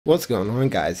What's going on,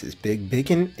 guys? It's Big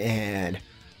Biggin and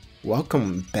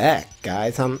welcome back,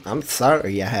 guys. I'm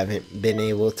sorry I haven't been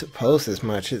able to post as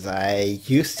much as I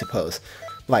used to post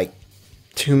like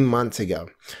 2 months ago.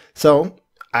 So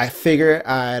I figured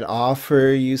I'd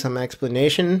offer you some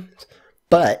explanations,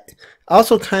 but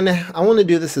also I want to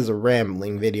do this as a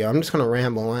rambling video. I'm just gonna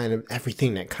ramble on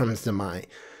everything that comes to mind.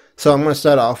 So I'm gonna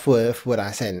start off with what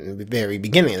I said in the very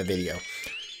beginning of the video,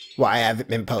 why I haven't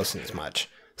been posting as much.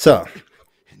 So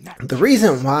the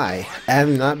reason why I have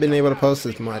not been able to post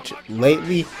as much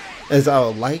lately as I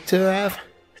would like to have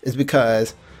is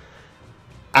because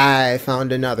I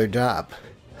found another job.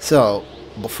 So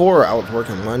before I was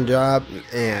working one job,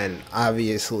 and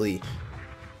obviously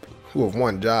with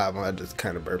one job, I just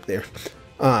kind of burped there.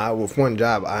 With one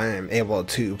job, I am able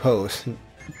to post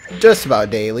just about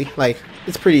daily. Like,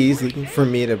 it's pretty easy for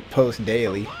me to post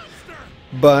daily.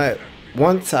 But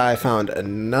once I found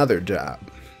another job,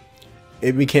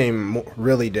 it became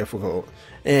really difficult.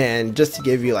 And just to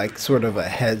give you like sort of a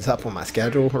heads up on my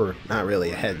schedule, or not really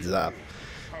a heads up,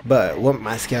 but what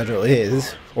my schedule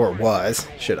is, or was,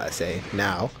 should I say,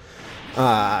 now,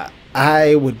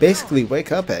 I would basically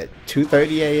wake up at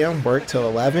 2:30 a.m., work till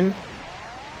 11.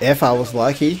 If I was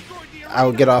lucky, I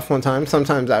would get off one time.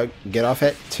 Sometimes I would get off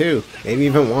at 2, maybe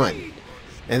even 1.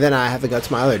 And then I have to go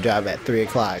to my other job at 3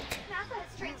 o'clock.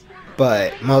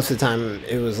 But most of the time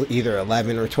it was either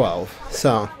 11 or 12.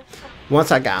 So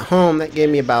once I got home, that gave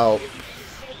me about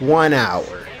 1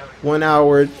 hour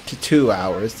to 2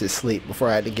 hours to sleep before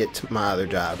I had to get to my other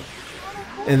job.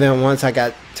 And then once I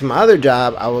got to my other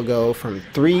job, I would go from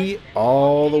 3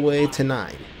 all the way to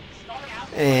 9.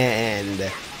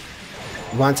 And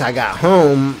once I got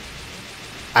home,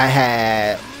 I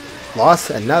had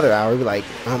lost another hour, like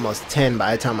almost 10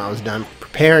 by the time I was done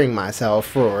preparing myself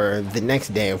for the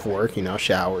next day of work,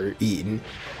 shower, eating,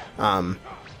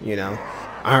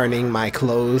 ironing my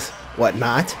clothes,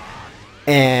 whatnot.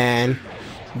 And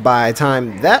by the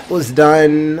time that was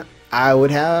done, I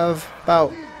would have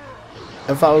about,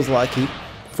 if I was lucky,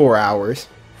 4 hours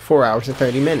and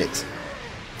 30 minutes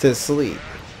to sleep.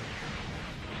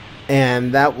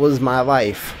 And that was my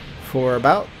life for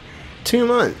about 2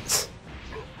 months.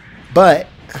 But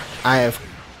I have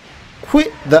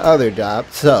quit the other job,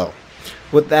 so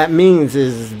what that means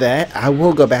is that I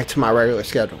will go back to my regular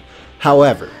schedule.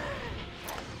 However,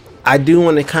 I do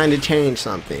want to kind of change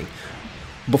something.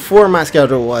 Before, my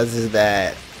schedule was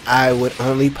that I would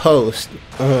only post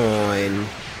on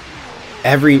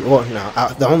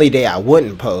the only day I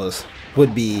wouldn't post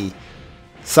would be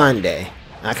Sunday.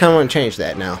 I kind of want to change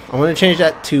that now. I want to change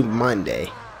that to Monday.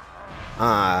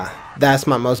 That's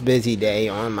my most busy day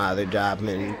on my other job,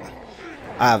 and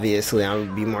obviously I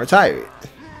would be more tired.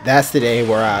 That's the day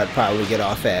where I'd probably get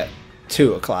off at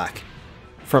 2 o'clock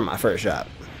from my first job.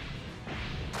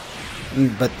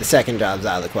 But the second job's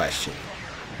out of the question.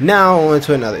 Now on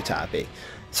to another topic.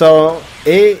 So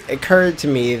it occurred to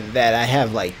me that I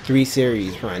have like 3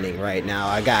 series running right now.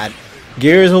 I got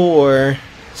Gears of War,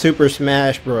 Super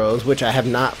Smash Bros., which I have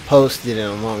not posted in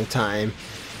a long time,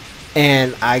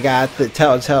 and I got the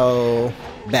Telltale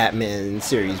Batman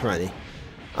series running.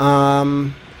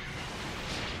 And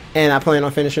I plan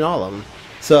on finishing all of them.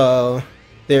 So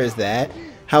there's that.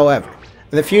 However,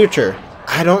 in the future,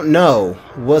 I don't know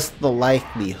what's the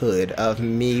likelihood of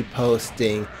me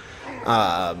posting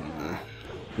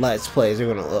Let's Plays are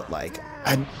gonna look like.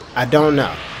 I don't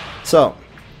know. So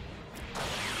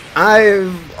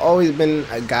I've always been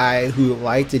a guy who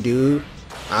liked to do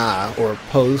or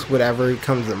post whatever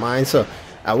comes to mind. So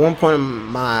at one point in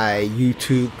my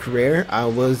YouTube career, I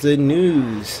was a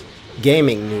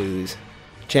gaming news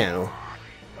channel.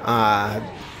 I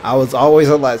was always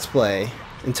a Let's Play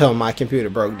until my computer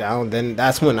broke down. Then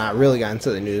that's when I really got into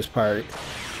the news part.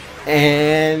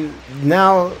 And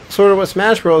now, sort of what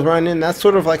Smash Bros. Running, that's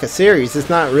sort of like a series. It's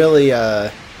not really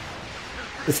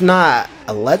it's not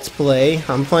a Let's Play.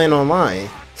 I'm playing online,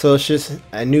 so it's just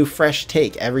a new, fresh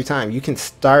take every time. You can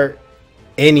start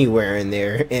anywhere in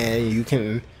there, and you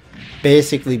can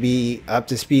basically be up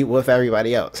to speed with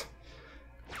everybody else.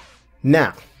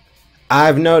 Now,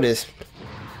 I've noticed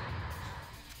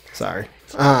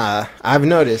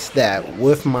that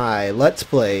with my Let's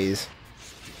Plays,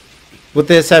 with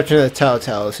the exception of the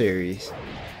Telltale series,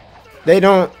 they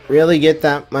don't really get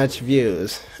that much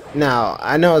views. Now,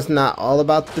 I know it's not all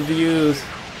about the views.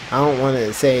 I don't want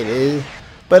to say it is,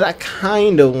 but I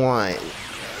kind of want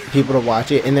people to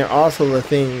watch it, and they're also the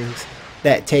things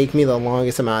that take me the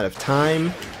longest amount of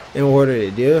time in order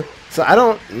to do. So I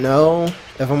don't know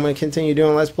if I'm going to continue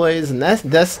doing Let's Plays, and that's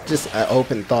just an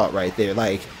open thought right there.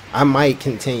 Like, I might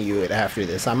continue it after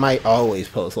this. I might always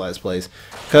post Let's Plays,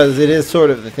 because it is sort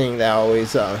of the thing that I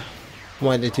always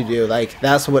wanted to do. Like,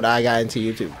 that's what I got into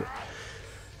YouTube.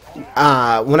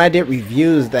 When I did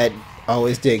reviews, that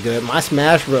always did good. My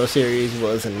Smash Bros series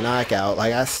was a knockout.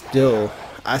 Like, I still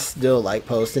like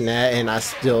posting that, and I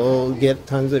still get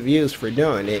tons of views for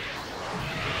doing it.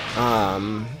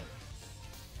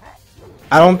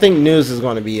 I don't think news is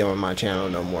going to be on my channel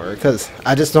no more, because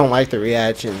I just don't like the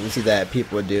reactions that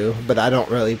people do. But I don't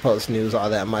really post news all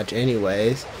that much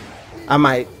anyways. I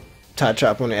might touch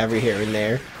up on it every here and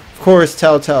there. Of course,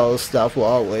 Telltale stuff will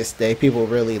always stay. People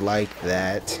really like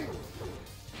that.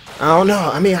 I don't know.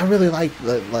 I mean, I really like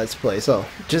Let's Play. So,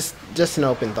 just an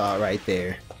open thought right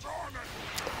there.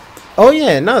 Oh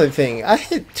yeah, another thing. I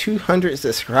hit 200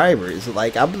 subscribers.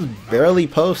 Like, I was barely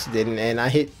posting, and I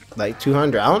hit like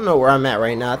 200. I don't know where I'm at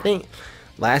right now. I think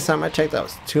last time I checked, I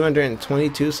was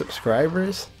 222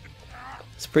 subscribers.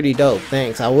 It's pretty dope.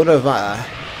 Thanks. I would have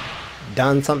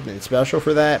done something special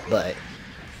for that, but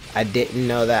I didn't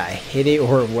know that I hit it,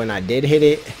 or when I did hit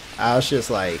it, I was just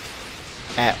like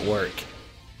at work,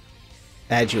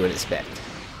 as you would expect.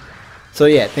 So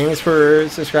yeah, thanks for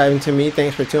subscribing to me.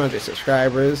 Thanks for 200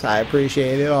 subscribers. I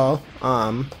appreciate it all.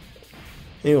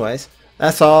 Anyways,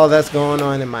 that's all that's going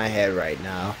on in my head right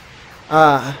now.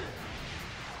 I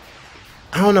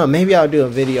don't know, maybe I'll do a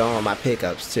video on my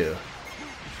pickups too.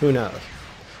 Who knows?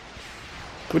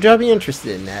 Would y'all be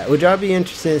interested in that? Would y'all be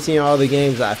interested in seeing all the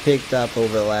games I picked up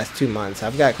over the last 2 months?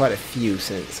 I've got quite a few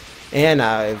since. And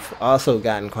I've also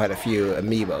gotten quite a few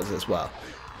amiibos as well.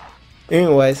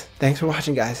 Anyways, thanks for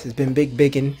watching, guys. It's been Big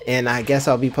Biggin, and I guess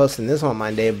I'll be posting this on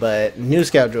Monday, but new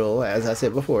schedule, as I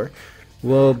said before,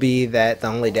 will be that the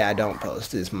only day I don't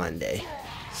post is Monday.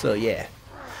 So yeah,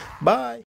 bye.